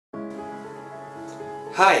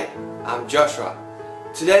Hi, I'm Joshua.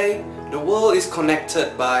 Today, the world is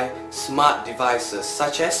connected by smart devices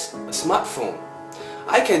such as a smartphone.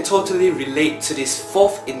 I can totally relate to this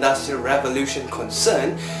fourth industrial revolution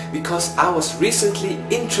concern because I was recently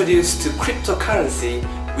introduced to cryptocurrency,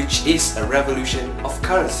 which is a revolution of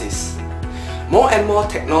currencies. More and more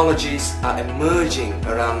technologies are emerging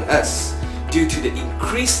around us due to the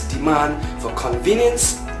increased demand for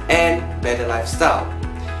convenience and better lifestyle.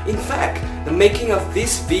 In fact, the making of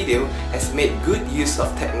this video has made good use of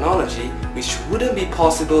technology which wouldn't be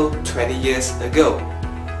possible 20 years ago.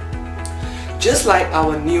 Just like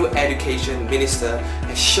our new education minister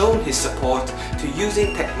has shown his support to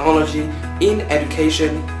using technology in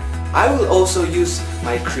education, I will also use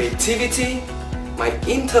my creativity, my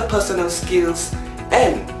interpersonal skills,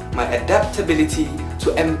 and my adaptability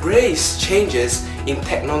to embrace changes in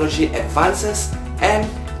technology advances and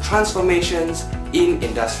transformations in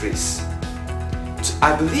industries.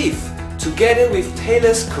 I believe, together with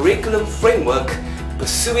Taylor's curriculum framework,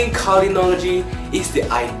 pursuing culinology is the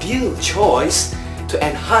ideal choice to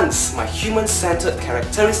enhance my human-centered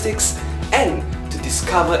characteristics and to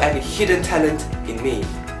discover any hidden talent in me.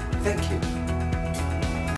 Thank you.